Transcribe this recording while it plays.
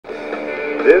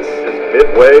This is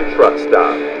Midway Truck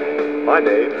Stop. My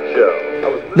name's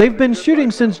Joe. They've been shooting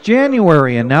since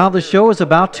January, and now the show is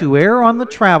about to air on the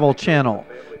Travel Channel.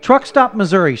 Truck Stop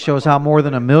Missouri shows how more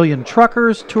than 1 million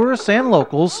truckers, tourists, and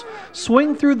locals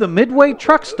swing through the Midway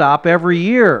Truck Stop every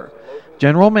year.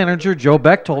 General Manager Joe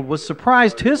Bechtold was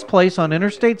surprised his place on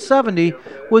Interstate 70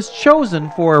 was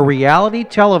chosen for a reality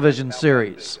television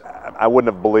series. I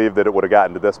wouldn't have believed that it would have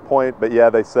gotten to this point, but yeah,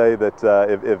 they say that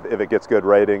if it gets good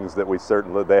ratings, that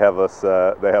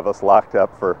they have us locked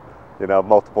up for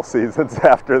multiple seasons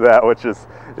after that, which is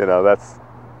that's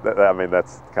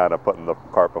kind of putting the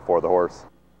cart before the horse.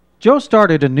 Joe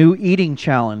started a new eating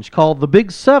challenge called the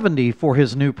Big 70 for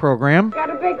his new program. Got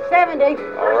a big 70.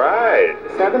 All right.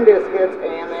 7 biscuits,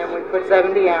 and then we put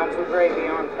 70 ounces of gravy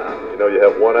on top. You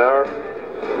have 1 hour?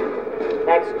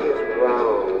 That's just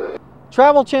wrong.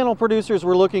 Travel Channel producers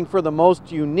were looking for the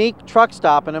most unique truck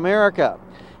stop in America.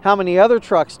 How many other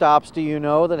truck stops do you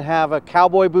know that have a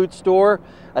cowboy boot store,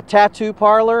 a tattoo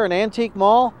parlor, an antique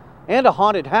mall, and a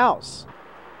haunted house?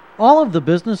 All of the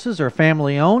businesses are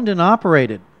family owned and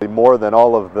operated. More than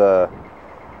all of the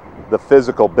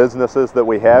physical businesses that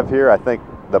we have here, I think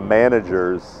the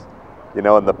managers, and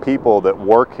the people that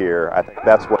work here, I think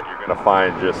that's what you're going to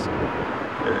find just,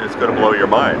 it's going to blow your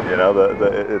mind.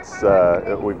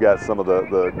 We've got some of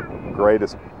the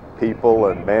greatest people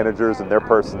and managers and their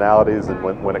personalities, and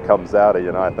when it comes out,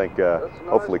 I think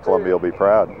hopefully Columbia will be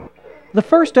proud. The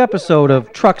first episode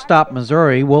of Truck Stop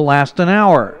Missouri will last an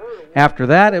hour. After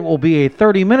that, it will be a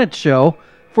 30-minute show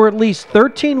for at least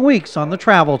 13 weeks on the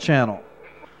Travel Channel.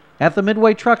 At the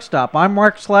Midway Truck Stop, I'm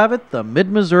Mark Slavitt, the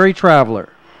Mid-Missouri Traveler.